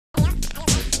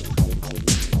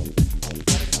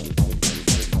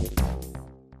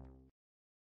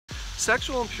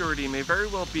Sexual impurity may very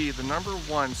well be the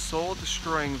 #1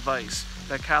 soul-destroying vice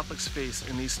that Catholics face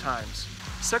in these times.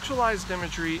 Sexualized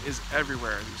imagery is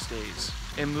everywhere these days.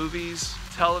 In movies,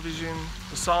 television,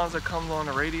 the songs that come on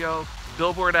the radio,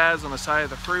 billboard ads on the side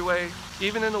of the freeway,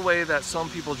 even in the way that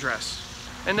some people dress.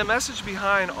 And the message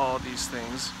behind all of these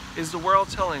things is the world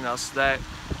telling us that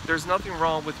there's nothing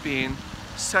wrong with being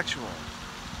sexual,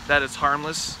 that it's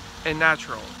harmless and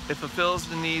natural. It fulfills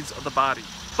the needs of the body.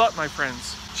 But my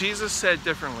friends, Jesus said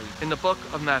differently in the book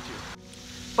of Matthew.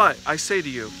 But I say to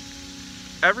you,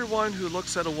 everyone who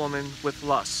looks at a woman with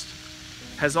lust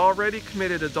has already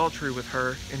committed adultery with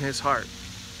her in his heart.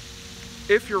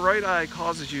 If your right eye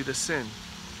causes you to sin,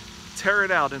 tear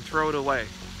it out and throw it away.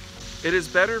 It is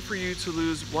better for you to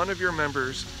lose one of your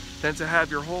members than to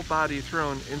have your whole body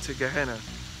thrown into Gehenna.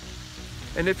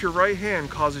 And if your right hand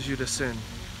causes you to sin,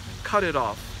 cut it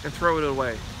off and throw it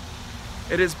away.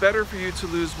 It is better for you to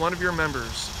lose one of your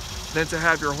members than to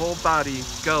have your whole body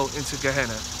go into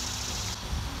Gehenna.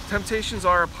 Temptations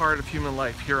are a part of human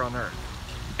life here on earth.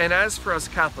 And as for us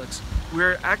Catholics, we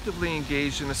are actively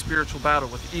engaged in a spiritual battle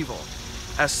with evil,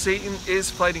 as Satan is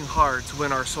fighting hard to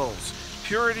win our souls.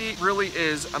 Purity really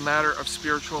is a matter of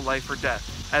spiritual life or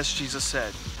death, as Jesus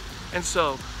said. And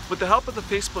so, with the help of the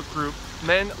Facebook group,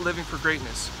 Men Living for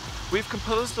Greatness, we've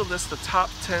composed a list of top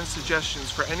 10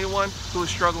 suggestions for anyone who is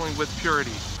struggling with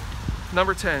purity.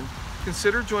 Number 10,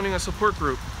 consider joining a support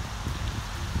group.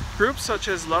 Groups such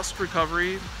as Lust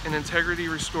Recovery and Integrity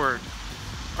Restored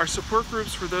are support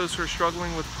groups for those who are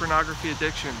struggling with pornography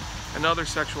addiction and other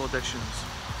sexual addictions.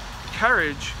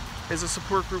 Courage is a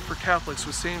support group for Catholics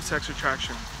with same-sex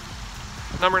attraction.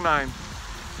 Number 9,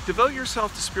 devote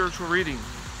yourself to spiritual reading.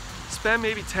 Spend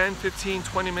maybe 10, 15,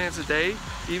 20 minutes a day,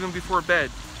 even before bed,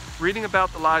 reading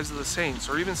about the lives of the saints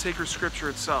or even sacred scripture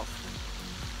itself.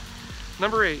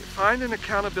 Number 8, find an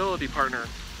accountability partner.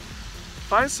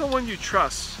 Find someone you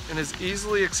trust and is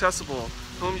easily accessible,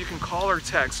 whom you can call or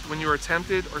text when you are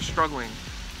tempted or struggling.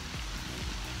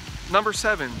 Number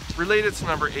 7, related to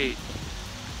number 8,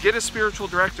 get a spiritual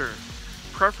director,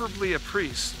 preferably a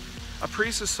priest. A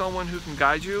priest is someone who can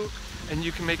guide you and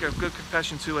you can make a good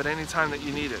confession to at any time that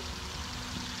you need it.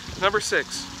 Number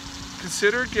 6,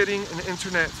 consider getting an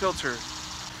internet filter.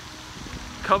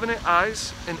 Covenant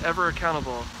Eyes and Ever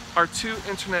Accountable are 2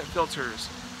 internet filters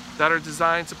that are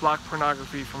designed to block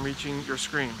pornography from reaching your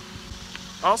screen.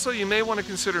 Also, you may want to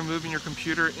consider moving your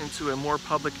computer into a more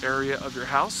public area of your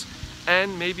house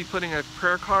and maybe putting a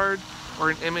prayer card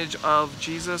or an image of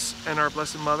Jesus and our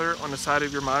Blessed Mother on the side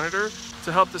of your monitor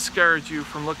to help discourage you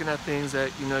from looking at things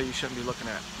that you know you shouldn't be looking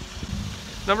at.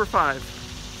 Number 5,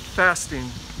 fasting.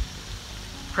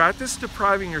 Practice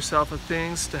depriving yourself of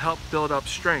things to help build up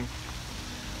strength.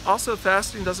 Also,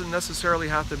 fasting doesn't necessarily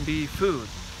have to be food.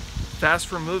 Fast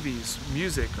from movies,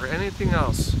 music, or anything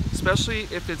else, especially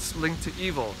if it's linked to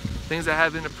evil, things that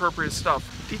have inappropriate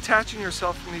stuff. Detaching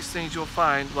yourself from these things you'll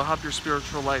find will help your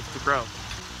spiritual life to grow.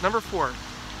 Number 4,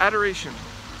 adoration.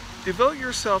 Devote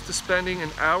yourself to spending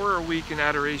an hour a week in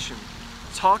adoration,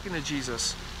 talking to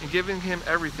Jesus and giving him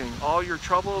everything, all your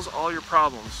troubles, all your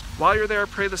problems. While you're there,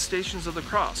 pray the Stations of the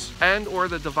Cross and or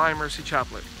the Divine Mercy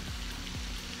Chaplet.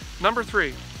 Number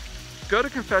 3, go to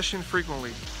confession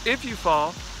frequently. If you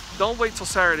fall, don't wait till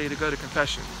Saturday to go to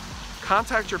confession.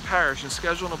 Contact your parish and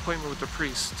schedule an appointment with the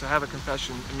priest to have a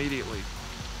confession immediately.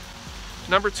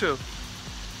 Number 2,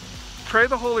 pray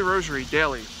the Holy Rosary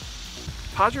daily.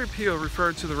 Padre Pio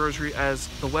referred to the Rosary as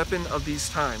the weapon of these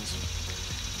times.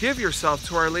 Give yourself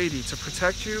to Our Lady to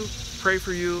protect you, pray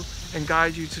for you, and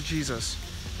guide you to Jesus,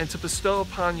 and to bestow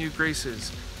upon you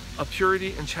graces of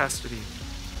purity and chastity.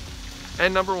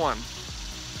 And number 1,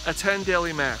 attend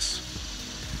daily Mass.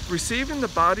 Receiving the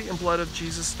body and blood of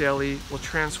Jesus daily will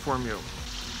transform you.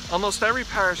 Almost every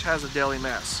parish has a daily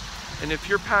Mass, and if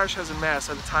your parish has a Mass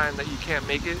at a time that you can't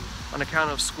make it on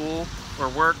account of school or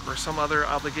work or some other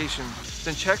obligation,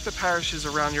 then check the parishes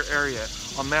around your area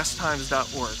on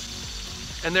masstimes.org.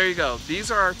 And there you go. These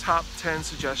are our top 10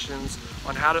 suggestions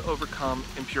on how to overcome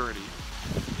impurity.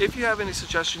 If you have any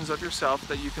suggestions of yourself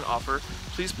that you can offer,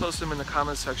 please post them in the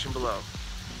comments section below.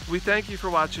 We thank you for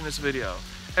watching this video.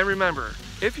 And remember,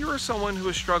 if you are someone who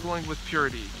is struggling with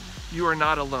purity, you are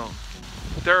not alone.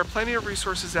 There are plenty of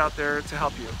resources out there to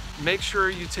help you. Make sure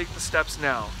you take the steps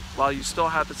now while you still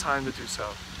have the time to do so.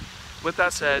 With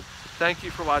that said, thank you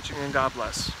for watching and God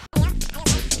bless.